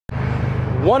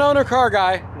One owner car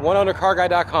guy,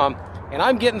 oneownercarguy.com, and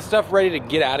I'm getting stuff ready to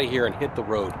get out of here and hit the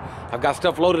road. I've got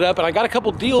stuff loaded up and I got a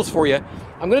couple deals for you.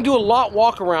 I'm gonna do a lot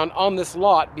walk around on this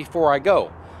lot before I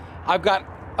go. I've got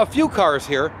a few cars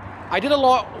here. I did a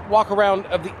lot walk around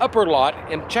of the upper lot,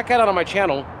 and check that out on my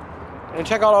channel, and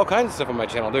check out all kinds of stuff on my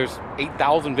channel. There's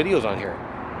 8,000 videos on here.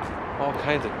 All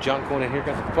kinds of junk going in here.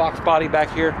 Got the Fox body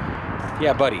back here.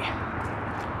 Yeah, buddy.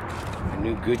 My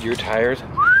new Goodyear tires.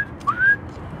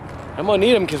 I'm gonna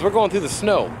need them because we're going through the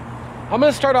snow. I'm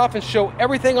gonna start off and show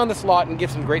everything on this lot and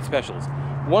give some great specials.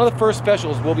 One of the first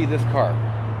specials will be this car.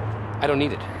 I don't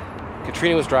need it.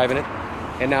 Katrina was driving it,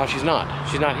 and now she's not.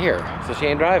 She's not here, so she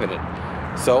ain't driving it.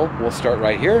 So we'll start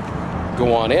right here,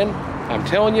 go on in. I'm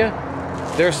telling you,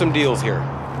 there's some deals here.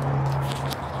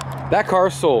 That car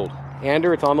is sold.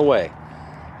 Ander, it's on the way.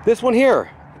 This one here,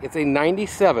 it's a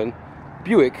 97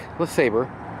 Buick LeSabre.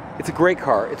 It's a great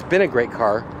car. It's been a great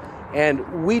car.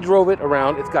 And we drove it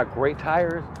around. It's got great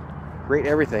tires, great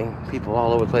everything. People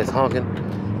all over the place honking.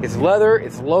 It's leather,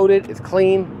 it's loaded, it's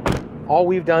clean. All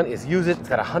we've done is use it. It's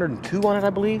got 102 on it, I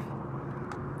believe.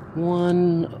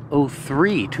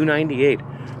 103, 298.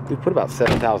 We put about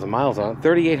 7,000 miles on it.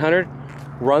 3,800,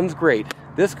 runs great.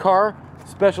 This car,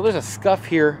 special, there's a scuff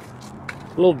here,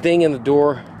 a little ding in the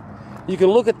door. You can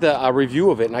look at the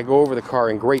review of it, and I go over the car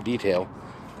in great detail.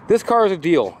 This car is a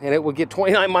deal, and it will get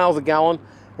 29 miles a gallon.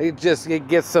 It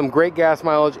gets some great gas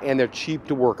mileage, and they're cheap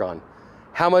to work on.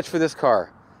 How much for this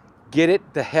car? Get it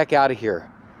the heck out of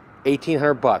here.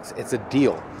 1,800 bucks. It's a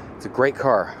deal. It's a great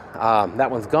car.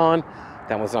 That one's gone.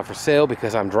 That one's not for sale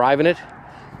because I'm driving it.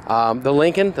 The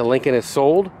Lincoln is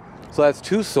sold. So that's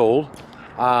 2 sold.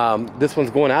 This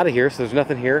one's going out of here, so there's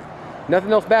nothing here.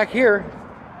 Nothing else back here.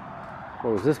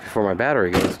 What was this before my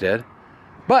battery goes dead?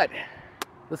 But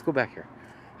let's go back here.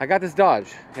 I got this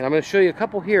Dodge, and I'm going to show you a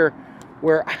couple here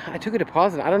where I took a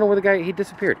deposit. I don't know where the guy, he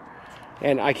disappeared.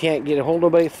 And I can't get a hold of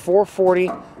nobody. 440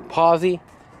 posi,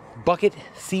 bucket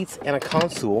seats, and a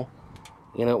console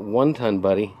in a 1-ton,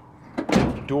 buddy.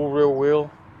 Dual rear wheel,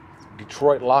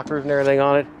 Detroit lockers and everything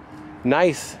on it.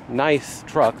 Nice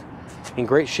truck, in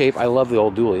great shape. I love the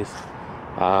old dualies,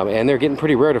 and they're getting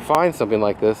pretty rare to find something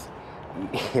like this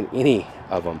in any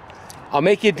of them. I'll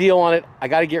make you a deal on it. I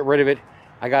got to get rid of it.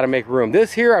 I got to make room.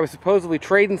 This here, I was supposedly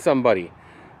trading somebody,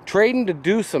 trading to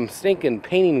do some stinking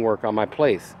painting work on my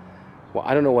place. Well,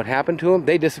 I don't know what happened to them.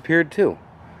 They disappeared too.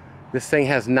 This thing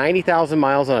has 90,000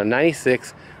 miles on a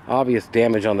 96. Obvious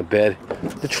damage on the bed.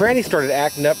 The tranny started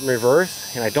acting up in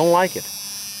reverse, and I don't like it.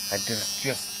 It's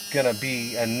just gonna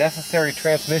be a necessary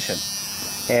transmission.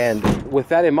 And with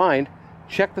that in mind,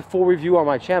 check the full review on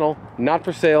my channel. Not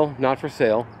for sale, not for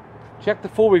sale. Check the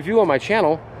full review on my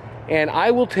channel, and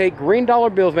I will take green dollar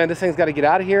bills, man. This thing's got to get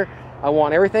out of here. I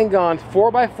want everything gone.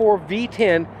 4x4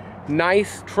 V10,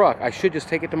 nice truck. I should just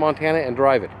take it to Montana and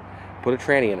drive it. Put a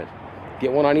tranny in it.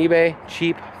 Get one on eBay,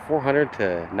 cheap. 400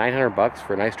 to 900 bucks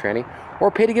for a nice tranny, or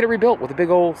pay to get it rebuilt with a big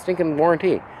old stinking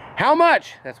warranty. How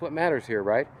much? That's what matters here,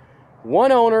 right?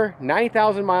 One owner,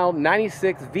 90,000 mile,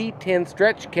 96 V10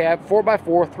 stretch cab,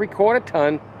 4x4, 3/4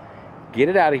 ton. Get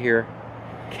it out of here.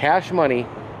 Cash money,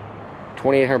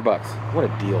 2,800 bucks. What a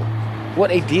deal. What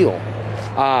a deal.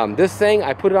 This thing,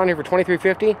 I put it on here for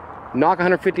 $2,350. Knock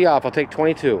 150 off, I'll take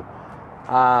 22.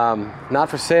 Not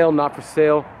for sale, not for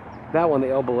sale. That one, the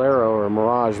El Bolero or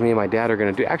Mirage, me and my dad are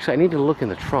going to do. Actually, I need to look in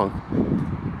the trunk.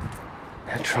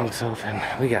 That trunk's open.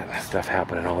 We got stuff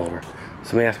happening all over.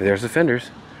 Somebody asked me, there's the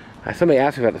fenders. Somebody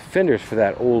asked me about the fenders for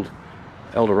that old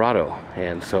Eldorado,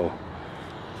 and so,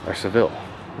 or Seville.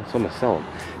 So I'm going to sell them.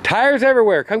 Tires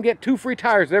everywhere. Come get 2 free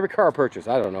tires with every car purchase.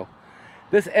 I don't know.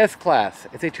 This S-Class,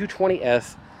 it's a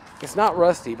 220S. It's not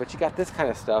rusty, but you got this kind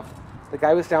of stuff. The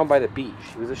guy was down by the beach.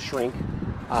 He was a shrink.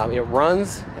 It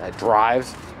runs, it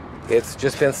drives. It's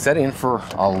just been sitting for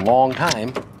a long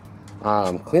time.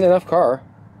 Clean enough car.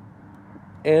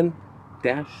 And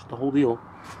dash, the whole deal.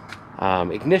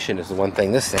 Ignition is the one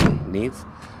thing this thing needs.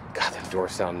 God, the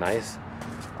doors sound nice.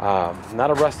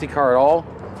 Not a rusty car at all.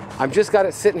 I've just got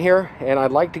it sitting here, and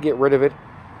I'd like to get rid of it.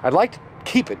 I'd like to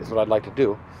keep it, is what I'd like to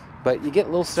do. But you get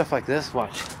little stuff like this,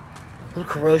 watch. A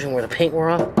little corrosion where the paint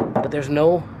wore off, but there's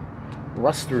no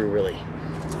rust through, really.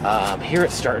 Here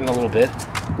it's starting a little bit.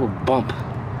 A little bump.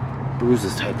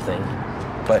 Bruises type thing,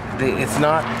 but it's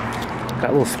not got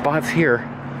little spots here,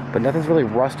 but nothing's really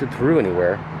rusted through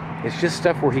anywhere. It's just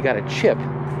stuff where he got a chip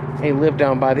and he lived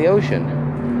down by the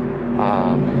ocean,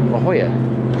 La Jolla.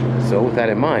 So with that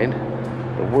in mind,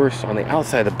 the worst on the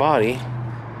outside of the body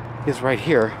is right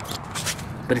here,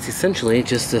 but it's essentially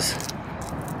just this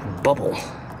bubble.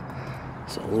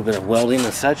 So a little bit of welding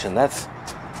and such, and that's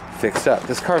fixed up.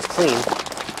 This car's clean.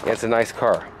 Yeah, it's a nice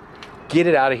car. Get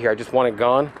it out of here. I just want it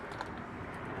gone.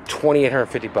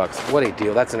 2,850 bucks. What a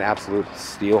deal. That's an absolute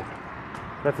steal.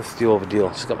 That's a steal of a deal.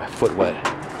 Just got my foot wet.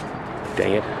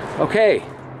 Dang it. Okay.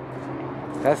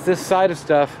 That's this side of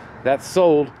stuff. That's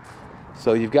sold.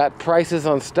 So you've got prices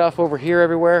on stuff over here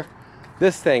everywhere.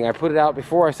 This thing, I put it out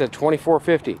before. I said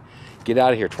 $2,450. Get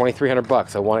out of here. 2,300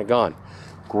 bucks. I want it gone.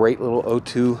 Great little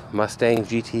 02 Mustang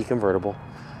GT convertible.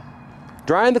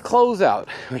 Drying the clothes out.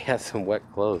 We had some wet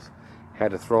clothes.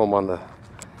 Had to throw them on the...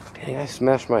 Dang, I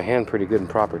smashed my hand pretty good and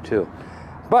proper too.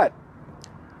 But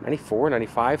 94,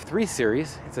 95, 3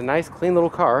 Series. It's a nice, clean little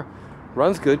car.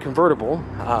 Runs good, convertible.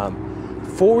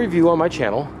 Full review on my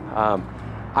channel.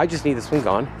 I just need this one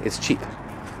gone. It's cheap.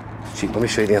 It's cheap. Let me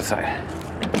show you the inside.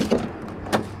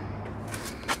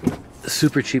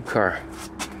 Super cheap car.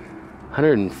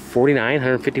 149,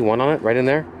 151 on it, right in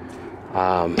there.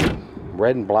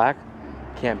 Red and black.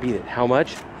 Can't beat it. How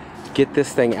much? Get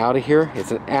this thing out of here.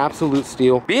 It's an absolute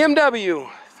steal. BMW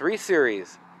 3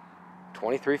 Series,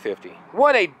 2,350.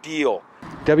 What a deal.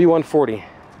 W140.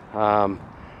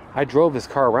 I drove this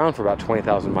car around for about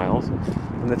 20,000 miles,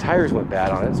 and the tires went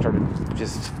bad on it. Started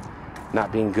just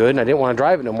not being good, and I didn't want to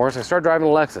drive it no more, so I started driving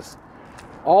a Lexus.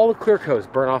 All the clear coats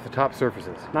burn off the top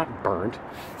surfaces. Not burnt,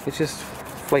 it's just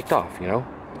flaked off, you know.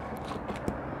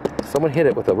 Someone hit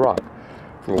it with a rock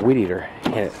from a weed eater,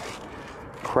 and it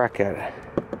cracked at it.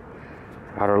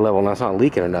 Outer level. Now it's not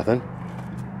leaking or nothing.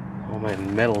 All my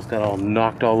metal's got all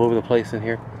knocked all over the place in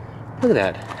here. Look at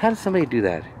that. How did somebody do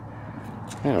that?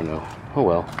 I don't know. Oh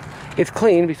well. It's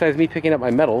clean besides me picking up my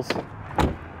metals.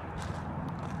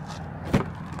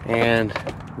 And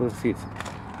let's see, it's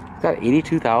got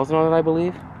 82,000 on it, I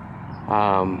believe.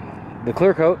 The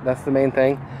clear coat, that's the main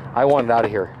thing. I want it out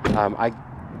of here.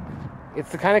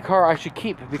 It's the kind of car I should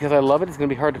keep because I love it. It's going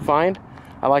to be hard to find.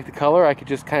 I like the color. I could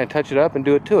just kind of touch it up and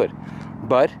do it to it.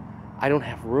 But I don't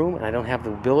have room and I don't have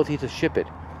the ability to ship it.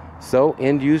 So,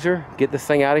 end user, get this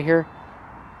thing out of here.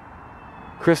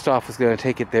 Christoph is going to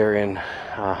take it there in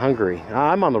Hungary.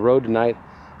 I'm on the road tonight.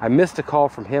 I missed a call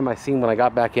from him I seen when I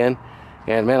got back in.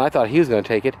 And man, I thought he was going to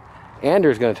take it.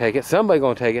 Anders going to take it. Somebody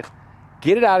going to take it.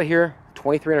 Get it out of here.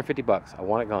 2,350 bucks. I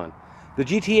want it gone. The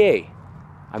GTA,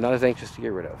 I'm not as anxious to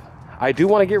get rid of. I do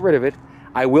want to get rid of it.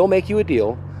 I will make you a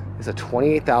deal. It's a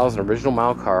 28,000 original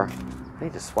mile car. I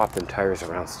need to swap them tires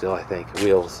around still, I think.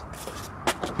 Wheels.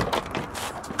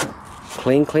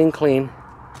 Clean, clean, clean.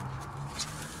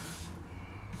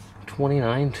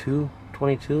 29.2,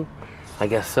 22? I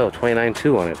guess so.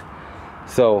 29.2 on it.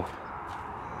 So,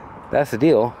 that's the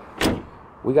deal.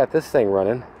 We got this thing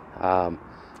running. I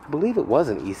believe it was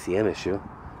an ECM issue.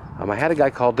 I had a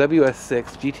guy called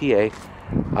WS6 GTA.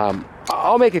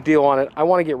 I'll make a deal on it. I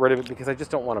want to get rid of it because I just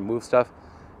don't want to move stuff.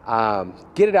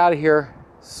 Get it out of here.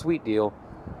 Sweet deal.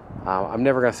 I'm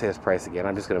never going to say this price again.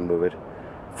 I'm just going to move it.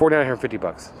 4,950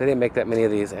 bucks. They didn't make that many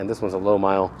of these, and this one's a low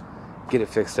mile. Get it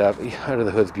fixed up. Under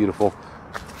the hood's beautiful.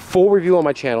 Full review on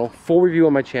my channel. Full review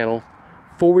on my channel.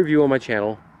 Full review on my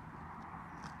channel.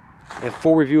 And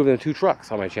full review of the 2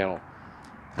 trucks on my channel.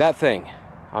 That thing.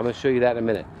 I'm going to show you that in a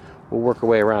minute. We'll work our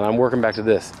way around. I'm working back to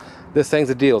this. This thing's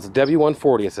a deal. It's a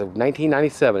W140. It's a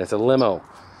 1997. It's a limo.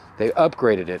 They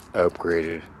upgraded it.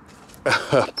 Upgraded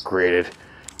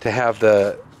to have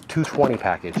the 220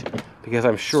 package because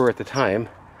I'm sure at the time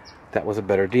that was a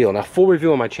better deal. Now, full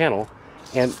review on my channel,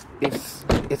 and it's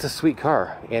a sweet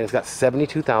car, and it's got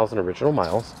 72,000 original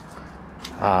miles.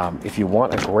 If you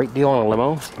want a great deal on a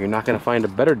limo, you're not going to find a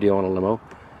better deal on a limo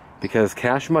because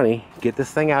cash money. Get this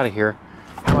thing out of here.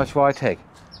 How much will I take?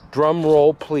 Drum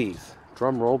roll, please.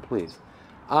 Drum roll, please.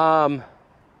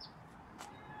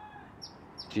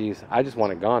 Geez, I just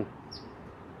want it gone.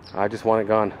 I just want it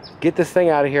gone. Get this thing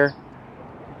out of here.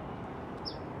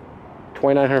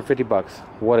 2,950 bucks.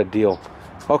 What a deal.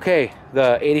 Okay,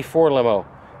 the 84 limo,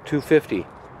 250.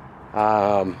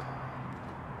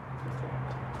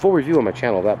 Full review on my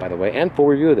channel of that, by the way, and full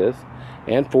review of this,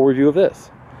 and full review of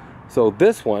this. So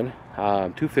this one,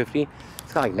 250.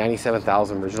 It's got like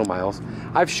 97,000 original miles.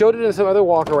 I've showed it in some other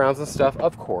walkarounds and stuff,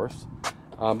 of course.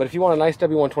 But if you want a nice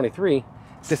W123,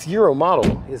 this Euro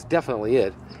model is definitely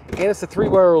it. And it's a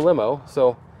 3-row limo,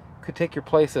 so it could take your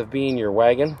place of being your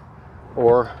wagon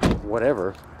or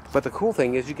whatever. But the cool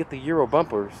thing is you get the Euro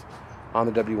bumpers on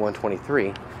the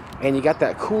W123, and you got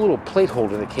that cool little plate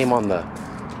holder that came on the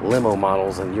limo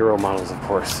models and Euro models, of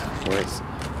course, where it's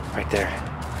right there.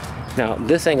 Now,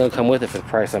 this ain't gonna come with it for the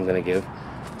price I'm gonna give,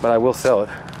 but I will sell it.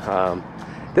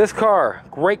 This car,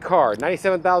 great car,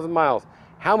 97,000 miles.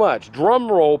 How much?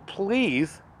 Drum roll,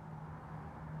 please.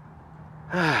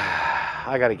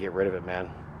 I gotta get rid of it, man.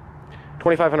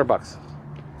 2,500 bucks.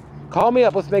 Call me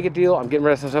up, let's make a deal. I'm getting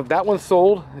rid of some stuff. That one's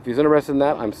sold. If he's interested in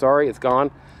that, I'm sorry, it's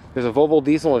gone. There's a Volvo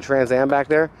diesel and a Trans Am back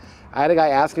there. I had a guy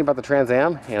asking about the Trans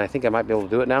Am, and I think I might be able to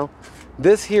do it now.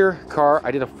 This here car,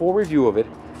 I did a full review of it,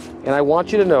 and I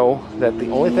want you to know that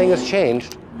the only thing that's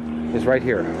changed is right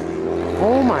here.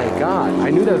 Oh my God, I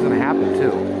knew that was gonna happen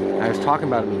too. I was talking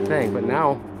about it in the thing, but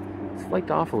now it's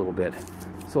flaked off a little bit.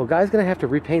 So a guy's gonna have to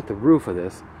repaint the roof of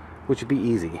this, which would be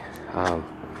easy.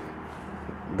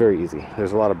 Very easy.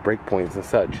 There's a lot of break points and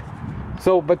such.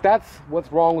 So, but that's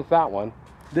what's wrong with that one.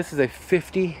 This is a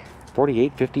 50,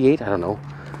 48, 58, I don't know.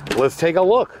 Let's take a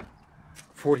look.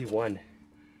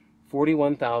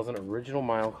 41,000 original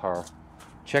mile car.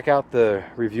 Check out the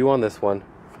review on this one.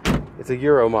 It's a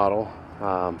Euro model,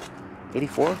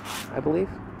 84, I believe.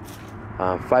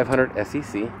 500 SEC.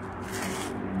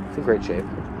 It's in great shape.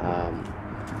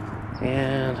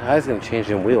 And I was gonna change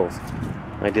them wheels.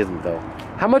 I didn't though.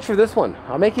 How much for this one?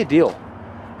 I'll make you a deal.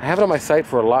 I have it on my site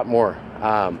for a lot more.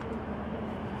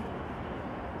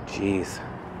 Jeez.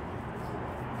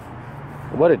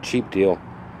 What a cheap deal.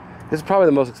 This is probably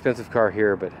the most expensive car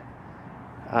here, but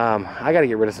I gotta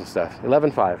get rid of some stuff.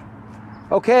 11.5.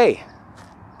 Okay,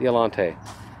 the Alante.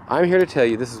 I'm here to tell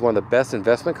you this is one of the best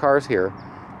investment cars here.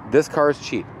 This car is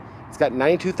cheap. It's got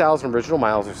 92,000 original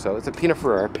miles or so. It's a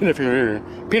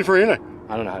Pininfarina.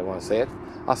 I don't know how I want to say it.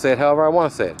 I'll say it however I want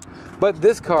to say it. But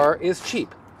this car is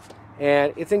cheap,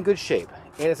 and it's in good shape,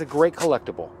 and it's a great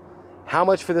collectible. How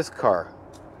much for this car?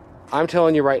 I'm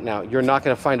telling you right now, you're not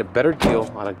going to find a better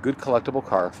deal on a good collectible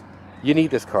car. You need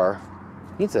this car.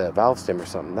 It needs a valve stem or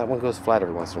something. That one goes flat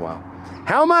every once in a while.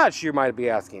 How much, you might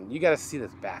be asking? You got to see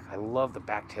this back. I love the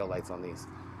back tail lights on these.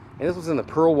 And this was in the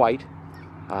pearl white.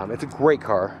 It's a great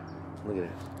car. Look at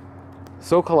it.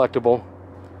 So collectible,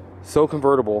 so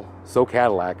convertible, so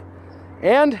Cadillac.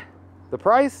 And the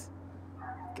price?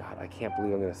 God, I can't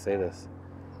believe I'm going to say this.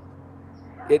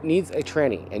 It needs a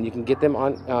tranny, and you can get them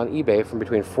on eBay from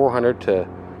between 400 to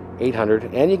 800,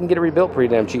 and you can get it rebuilt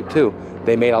pretty damn cheap too.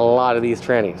 They made a lot of these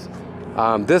trannies.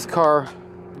 This car,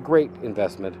 great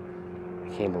investment. I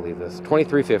can't believe this.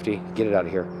 $23.50. Get it out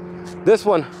of here. This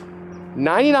one,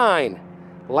 $99.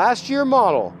 Last year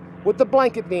model with the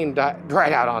blanket being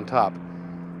dried out on top.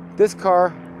 This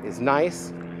car is nice.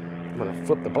 I'm gonna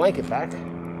flip the blanket back.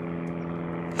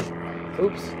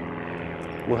 Oops.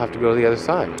 We'll have to go to the other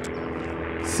side.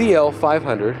 CL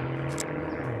 500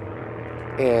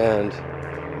 and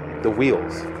the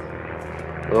wheels.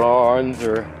 The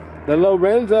Lorenzos,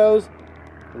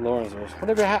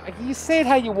 whatever. You say it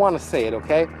how you want to say it,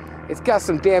 okay? It's got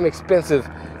some damn expensive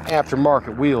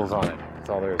aftermarket wheels on it. That's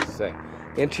all there is to say.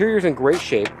 Interior's in great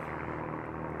shape.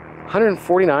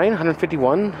 149,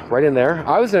 151, right in there.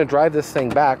 I was going to drive this thing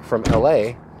back from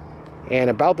LA, and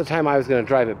about the time I was going to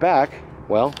drive it back,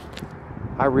 well,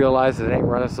 I realized that it ain't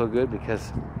running so good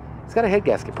because it's got a head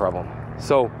gasket problem.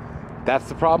 So that's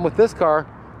the problem with this car,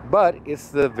 but it's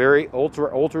the very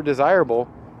ultra desirable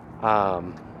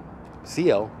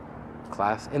CL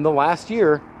class in the last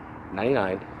year.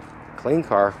 99, clean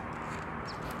car,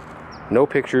 no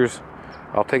pictures.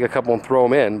 I'll take a couple and throw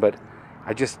them in, but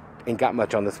I just ain't got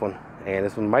much on this one, and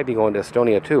this one might be going to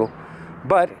Estonia too.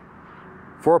 But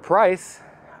for a price,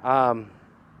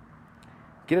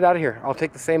 get it out of here. I'll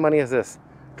take the same money as this.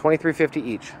 $23.50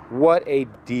 each. What a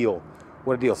deal.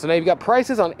 What a deal. So now you've got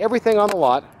prices on everything on the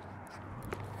lot.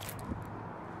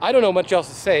 I don't know much else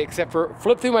to say except for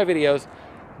flip through my videos.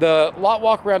 The lot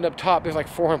walk around up top, there's like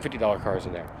 $450 cars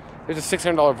in there. There's a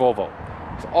 $600 Volvo.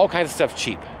 So all kinds of stuff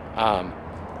cheap.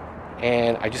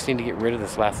 And I just need to get rid of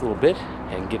this last little bit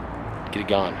and get it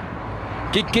gone.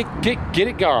 Get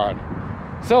it gone.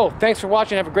 So thanks for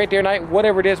watching. Have a great day or night,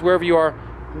 whatever it is, wherever you are.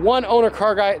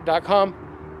 OneOwnerCarGuy.com.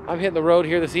 I'm hitting the road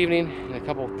here this evening in a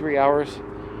couple, 3 hours.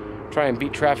 Try and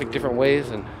beat traffic different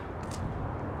ways and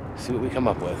see what we come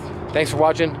up with. Thanks for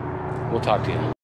watching. We'll talk to you.